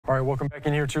All right, welcome back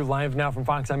in here to Live Now from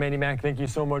Fox. I'm Andy Mack. Thank you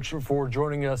so much for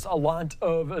joining us. A lot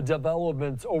of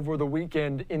developments over the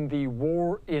weekend in the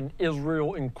war in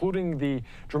Israel, including the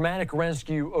dramatic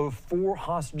rescue of 4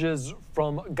 hostages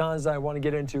from Gaza. I want to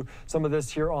get into some of this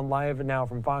here on Live Now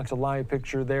from Fox, a live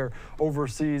picture there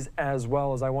overseas, as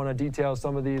well as I want to detail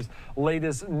some of these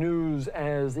latest news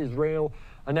as Israel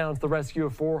announced the rescue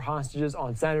of 4 hostages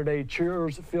on Saturday.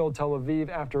 Cheers filled Tel Aviv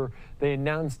after they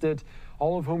announced it,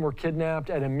 all of whom were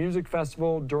kidnapped at a music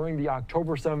festival during the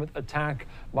October 7th attack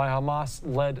by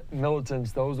Hamas-led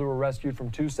militants. Those who were rescued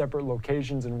from 2 separate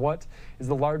locations in what is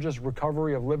the largest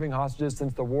recovery of living hostages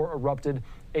since the war erupted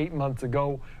 8 months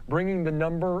ago, bringing the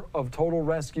number of total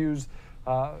rescues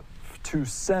to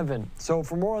 7. So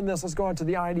for more on this, let's go on to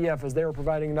the IDF as they were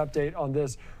providing an update on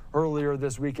this earlier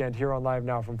this weekend here on Live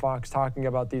Now from Fox, talking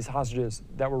about these hostages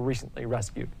that were recently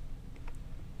rescued.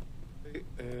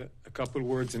 A couple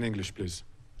words in English, please.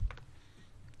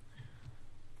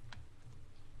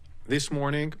 This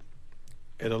morning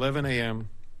at 11 a.m.,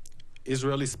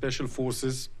 Israeli Special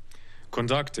Forces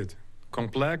conducted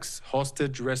complex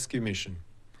hostage rescue mission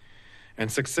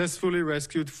and successfully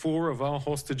rescued 4 of our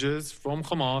hostages from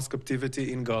Hamas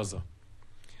captivity in Gaza.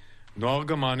 Noar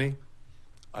Gamani,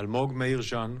 Almog Meir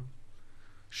Jan,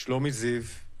 Shlomi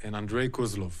Ziv, and Andrei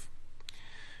Kozlov.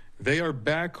 They are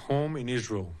back home in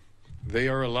Israel. They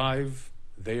are alive.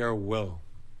 They are well.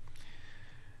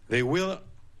 They will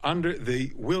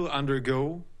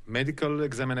undergo medical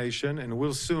examination and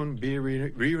will soon be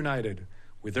reunited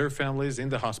with their families in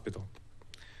the hospital.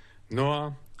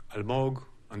 Noah, Almog,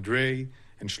 Andrei,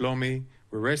 and Shlomi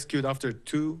were rescued after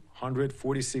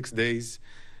 246 days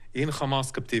in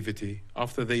Hamas captivity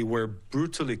after they were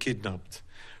brutally kidnapped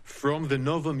from the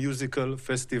Nova Musical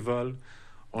Festival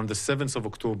on the 7th of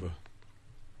October.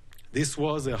 This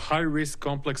was a high-risk,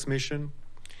 complex mission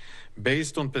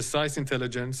based on precise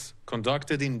intelligence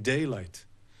conducted in daylight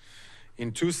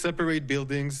in 2 separate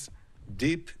buildings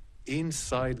deep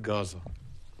inside Gaza.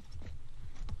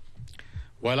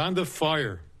 While under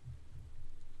fire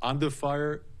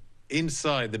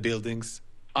inside the buildings,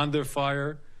 under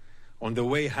fire on the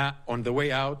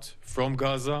way out from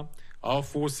Gaza, our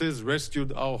forces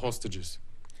rescued our hostages.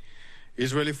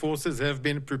 Israeli forces have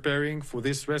been preparing for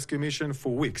this rescue mission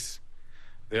for weeks.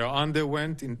 They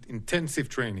underwent intensive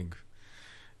training.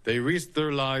 They risked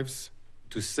their lives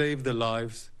to save the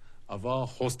lives of our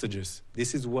hostages.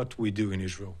 This is what we do in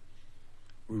Israel.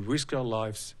 We risk our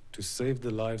lives to save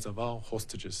the lives of our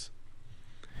hostages.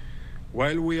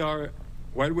 While we are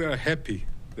happy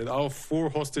that our 4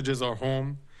 hostages are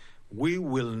home, we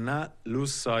will not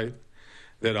lose sight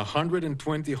that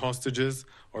 120 hostages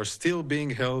are still being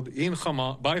held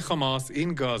by Hamas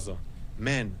in Gaza.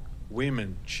 Men,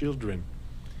 women, children.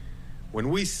 When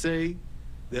we say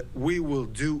that we will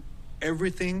do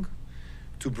everything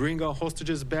to bring our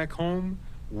hostages back home,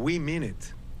 we mean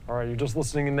it. All right, you're just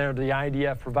listening in there to the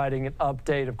IDF providing an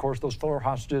update. Of course, those 4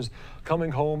 hostages coming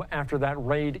home after that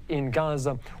raid in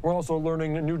Gaza. We're also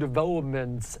learning new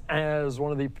developments as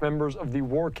one of the members of the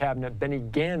War Cabinet, Benny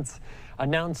Gantz,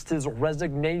 announced his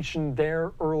resignation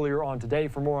there earlier on today.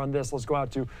 For more on this, let's go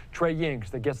out to Trey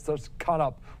Yingst that gets us caught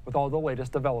up with all the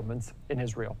latest developments in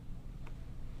Israel.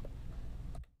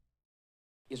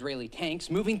 Israeli tanks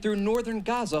moving through northern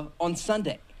Gaza on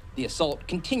Sunday. The assault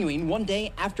continuing one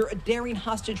day after a daring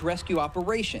hostage rescue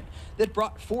operation that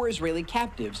brought 4 Israeli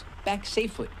captives back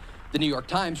safely. The New York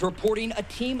Times reporting a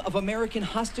team of American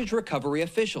hostage recovery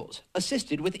officials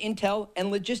assisted with intel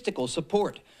and logistical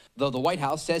support, though the White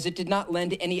House says it did not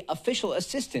lend any official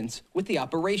assistance with the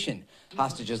operation.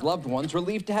 Hostages' loved ones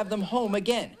relieved to have them home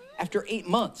again after 8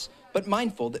 months, but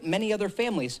mindful that many other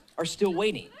families are still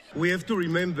waiting. We have to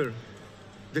remember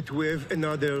that we have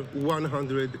another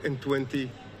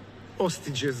 120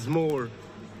 hostages more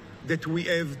that we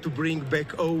have to bring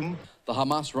back home. The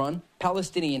Hamas-run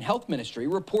Palestinian Health Ministry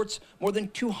reports more than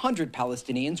 200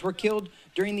 Palestinians were killed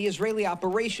during the Israeli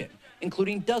operation,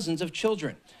 including dozens of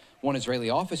children. One Israeli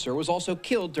officer was also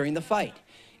killed during the fight.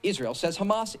 Israel says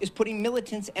Hamas is putting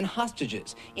militants and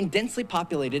hostages in densely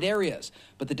populated areas,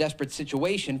 but the desperate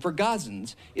situation for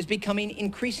Gazans is becoming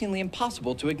increasingly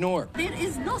impossible to ignore. There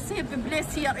is no safe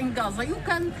place here in Gaza.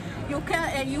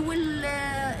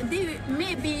 They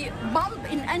may be bombed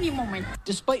in any moment.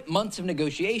 Despite months of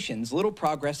negotiations, little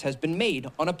progress has been made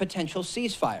on a potential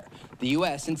ceasefire. The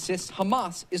U.S. insists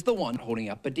Hamas is the one holding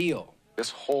up a deal.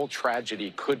 This whole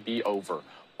tragedy could be over.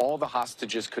 All the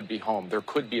hostages could be home. There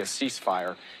could be a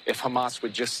ceasefire if Hamas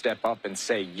would just step up and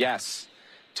say yes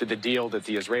to the deal that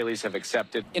the Israelis have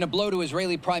accepted. In a blow to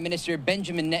Israeli Prime Minister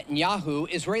Benjamin Netanyahu,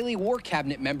 Israeli War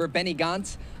Cabinet member Benny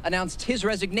Gantz announced his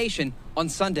resignation on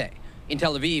Sunday. In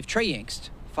Tel Aviv, Trey Yingst,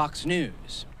 Fox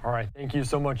News. All right, thank you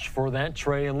so much for that,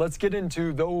 Trey. And let's get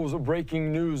into those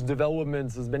breaking news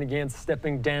developments as Benny Gantz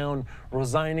stepping down,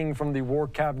 resigning from the war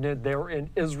cabinet there in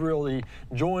Israel. He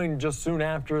joined just soon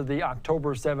after the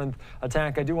October 7th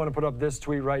attack. I do want to put up this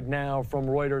tweet right now from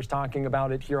Reuters talking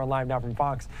about it here on Live Now from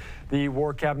Fox. The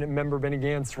war cabinet member Benny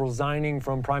Gantz resigning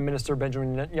from Prime Minister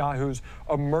Benjamin Netanyahu's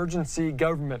emergency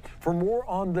government. For more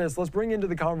on this, let's bring into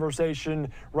the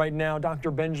conversation right now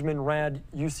Dr. Benjamin Radd,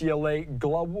 UCLA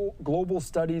Global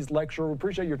Studies lecturer. We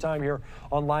appreciate your time here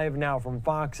on Live Now from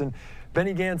Fox. And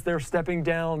Benny Gantz, they're stepping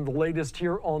down, the latest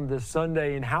here on this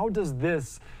Sunday. And how does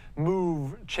this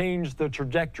move change the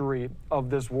trajectory of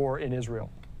this war in Israel?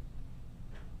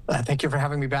 Thank you for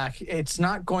having me back. It's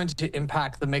not going to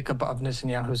impact the makeup of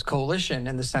Netanyahu's coalition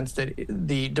in the sense that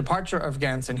the departure of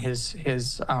Gantz and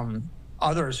his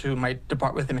others who might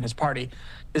depart with him in his party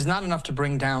is not enough to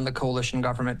bring down the coalition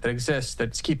government that exists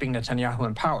that's keeping Netanyahu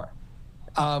in power.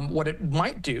 What it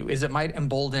might do is it might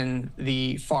embolden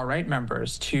the far-right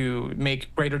members to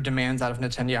make greater demands out of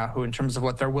Netanyahu in terms of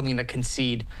what they're willing to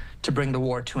concede to bring the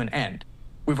war to an end.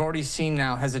 We've already seen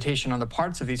now hesitation on the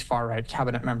parts of these far-right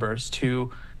cabinet members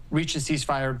to reach a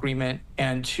ceasefire agreement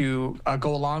and to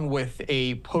go along with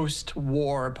a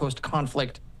post-war,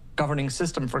 post-conflict governing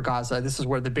system for Gaza. This is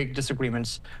where the big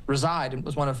disagreements reside. It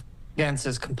was one of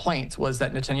Gantz's complaints was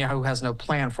that Netanyahu has no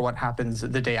plan for what happens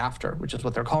the day after, which is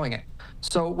what they're calling it.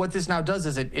 So what this now does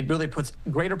is it really puts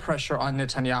greater pressure on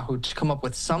Netanyahu to come up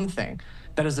with something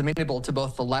that is amenable to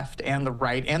both the left and the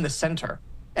right and the center.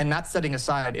 And that's setting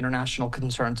aside international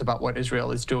concerns about what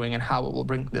Israel is doing and how it will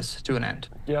bring this to an end.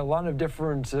 Yeah, a lot of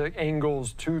different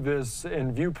angles to this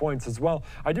and viewpoints as well.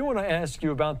 I do want to ask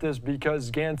you about this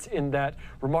because Gantz, in that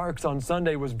remarks on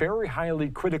Sunday, was very highly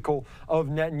critical of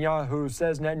Netanyahu,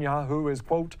 says Netanyahu is,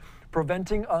 quote,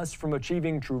 preventing us from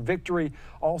achieving true victory.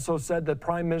 Also said that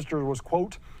Prime Minister was,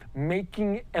 quote,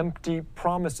 making empty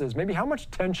promises. Maybe how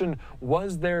much tension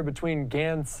was there between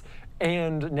Gantz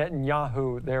and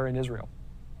Netanyahu there in Israel?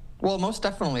 Well, most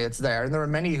definitely it's there. And there are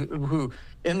many who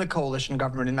in the coalition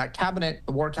government, in that cabinet,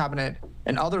 the war cabinet,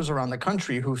 and others around the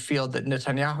country who feel that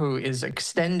Netanyahu is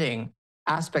extending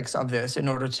aspects of this in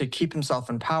order to keep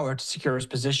himself in power, to secure his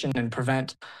position and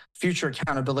prevent future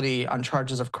accountability on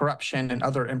charges of corruption and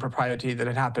other impropriety that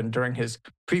had happened during his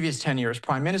previous tenure as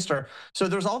prime minister. So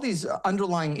there's all these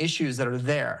underlying issues that are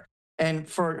there. And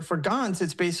for Gantz,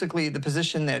 it's basically the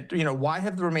position that, why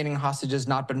have the remaining hostages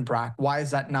not been brought? Why is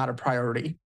that not a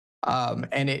priority?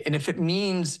 And if it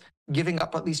means giving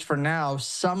up, at least for now,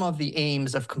 some of the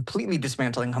aims of completely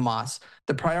dismantling Hamas,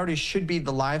 the priority should be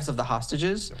the lives of the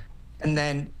hostages, and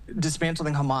then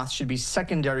dismantling Hamas should be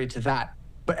secondary to that.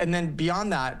 And then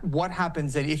beyond that, what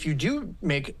happens then if you do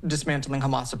make dismantling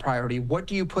Hamas a priority? What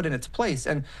do you put in its place?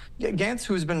 And Gantz,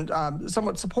 who's been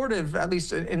somewhat supportive, at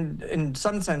least in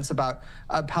some sense, about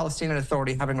a Palestinian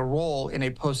Authority having a role in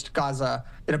a post-Gaza,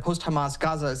 in a post-Hamas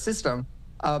Gaza system,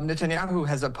 Netanyahu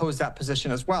has opposed that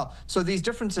position as well. So these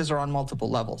differences are on multiple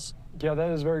levels. Yeah, that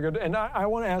is very good. And I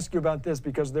want to ask you about this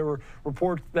because there were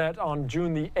reports that on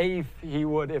June the 8th, he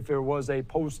would, if there was a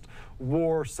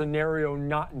post-war scenario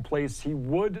not in place, he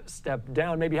would step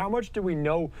down. Maybe how much do we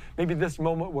know maybe this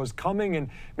moment was coming? And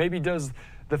maybe does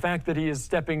the fact that he is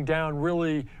stepping down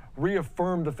really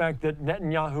reaffirm the fact that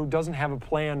Netanyahu doesn't have a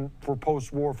plan for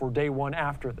post-war for day one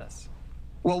after this?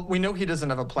 Well, we know he doesn't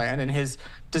have a plan, and his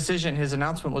decision, his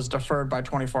announcement was deferred by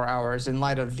 24 hours in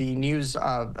light of the news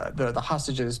of the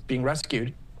hostages being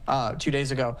rescued 2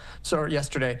 days ago, or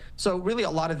yesterday. So really a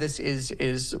lot of this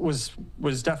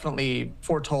was definitely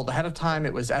foretold ahead of time.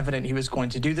 It was evident he was going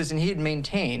to do this, and he had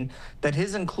maintained that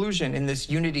his inclusion in this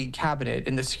unity cabinet,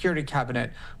 in the security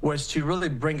cabinet, was to really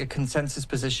bring a consensus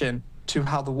position to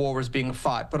how the war was being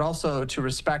fought, but also to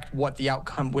respect what the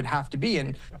outcome would have to be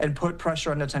and put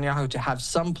pressure on Netanyahu to have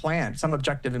some plan, some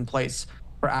objective in place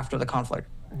for after the conflict.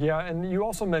 Yeah, and you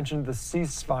also mentioned the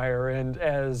ceasefire, and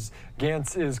as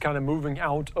Gantz is kind of moving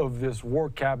out of this war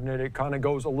cabinet, it kind of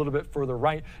goes a little bit further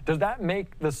right. Does that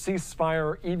make the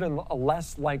ceasefire even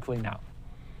less likely now?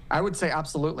 I would say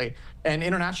absolutely. And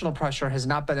international pressure has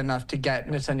not been enough to get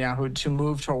Netanyahu to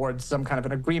move towards some kind of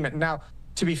an agreement. Now,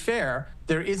 to be fair,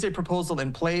 there is a proposal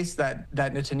in place that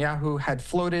Netanyahu had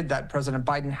floated, that President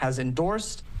Biden has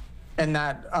endorsed, and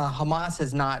that Hamas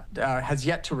has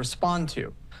yet to respond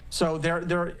to. So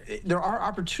there are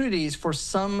opportunities for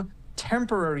some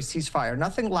temporary ceasefire,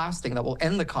 nothing lasting that will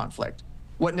end the conflict.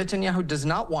 What Netanyahu does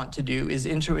not want to do is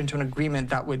enter into an agreement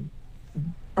that would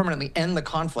permanently end the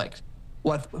conflict.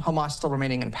 with Hamas still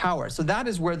remaining in power. So that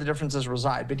is where the differences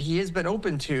reside. But he has been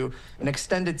open to an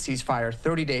extended ceasefire,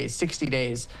 30 days, 60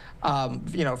 days,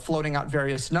 floating out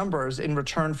various numbers in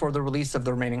return for the release of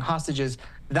the remaining hostages.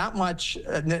 That much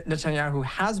Netanyahu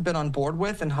has been on board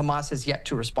with, and Hamas has yet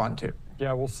to respond to.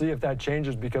 Yeah, we'll see if that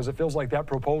changes, because it feels like that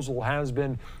proposal has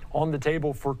been on the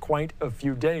table for quite a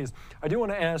few days. I do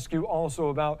want to ask you also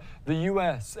about the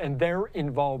U.S. and their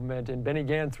involvement. And Benny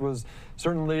Gantz was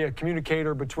certainly a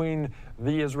communicator between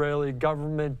the Israeli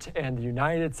government and the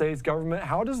United States government.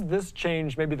 How does this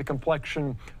change maybe the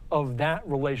complexion of that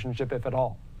relationship, if at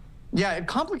all? Yeah, it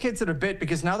complicates it a bit,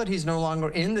 because now that he's no longer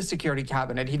in the security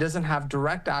cabinet, he doesn't have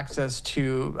direct access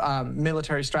to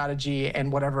military strategy and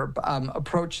whatever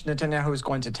approach Netanyahu is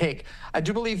going to take. I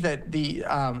do believe that the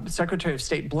Secretary of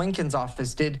State Blinken's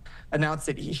office did announce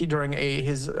that he during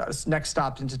his next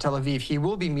stop into Tel Aviv, he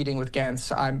will be meeting with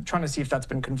Gantz. I'm trying to see if that's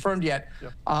been confirmed yet.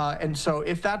 Yep. And so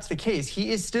if that's the case,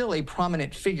 he is still a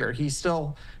prominent figure. He's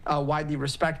still widely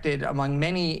respected among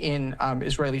many in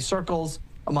Israeli circles,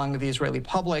 among the Israeli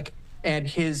public. And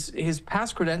his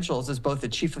past credentials as both the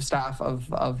chief of staff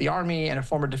of the army and a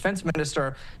former defense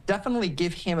minister definitely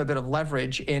give him a bit of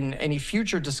leverage in any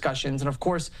future discussions. And of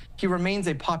course, he remains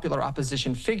a popular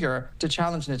opposition figure to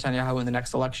challenge Netanyahu in the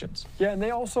next elections. Yeah, and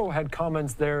they also had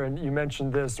comments there, and you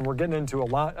mentioned this, and we're getting into a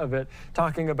lot of it,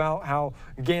 talking about how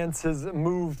Gantz has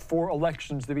moved for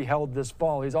elections to be held this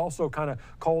fall. He's also kind of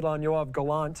called on Yoav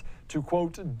Gallant to,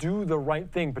 quote, do the right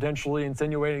thing, potentially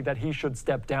insinuating that he should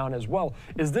step down as well.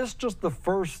 Is this just the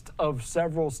first of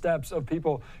several steps of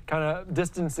people kind of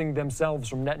distancing themselves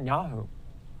from Netanyahu?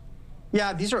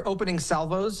 Yeah, these are opening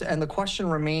salvos, and the question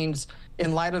remains,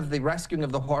 in light of the rescuing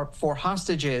of the 4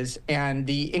 hostages and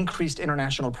the increased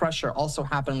international pressure also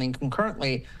happening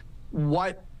concurrently,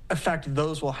 what effect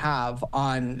those will have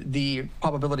on the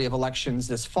probability of elections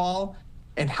this fall,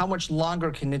 and how much longer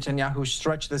can Netanyahu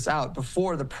stretch this out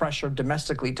before the pressure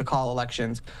domestically to call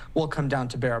elections will come down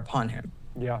to bear upon him.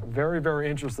 Yeah, very, very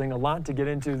interesting. A lot to get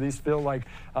into. These feel like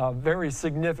very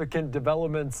significant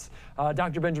developments.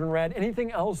 Dr. Benjamin Radd,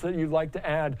 anything else that you'd like to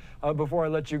add before I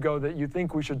let you go that you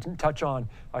think we should touch on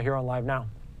here on Live Now?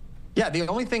 Yeah, the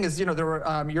only thing is, there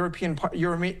were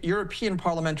European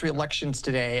parliamentary elections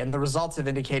today, and the results have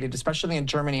indicated, especially in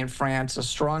Germany and France, a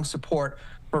strong support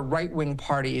for right-wing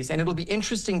parties. And it'll be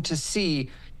interesting to see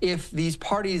if these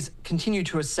parties continue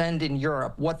to ascend in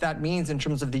Europe, what that means in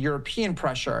terms of the European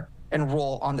pressure and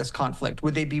role on this conflict.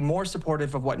 Would they be more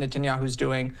supportive of what Netanyahu's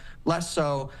doing, less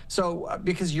so? So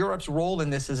because Europe's role in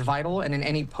this is vital, and in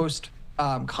any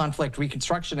post-conflict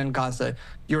reconstruction in Gaza,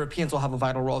 Europeans will have a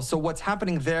vital role. So what's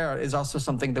happening there is also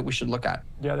something that we should look at.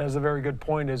 Yeah, that's a very good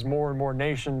point. As more and more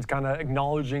nations kind of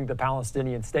acknowledging the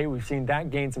Palestinian state, we've seen that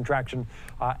gain some traction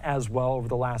as well over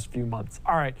the last few months.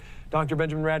 All right, Dr.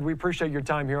 Benjamin Radd, we appreciate your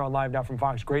time here on Live Now from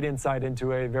Fox. Great insight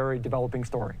into a very developing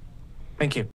story. Thank you.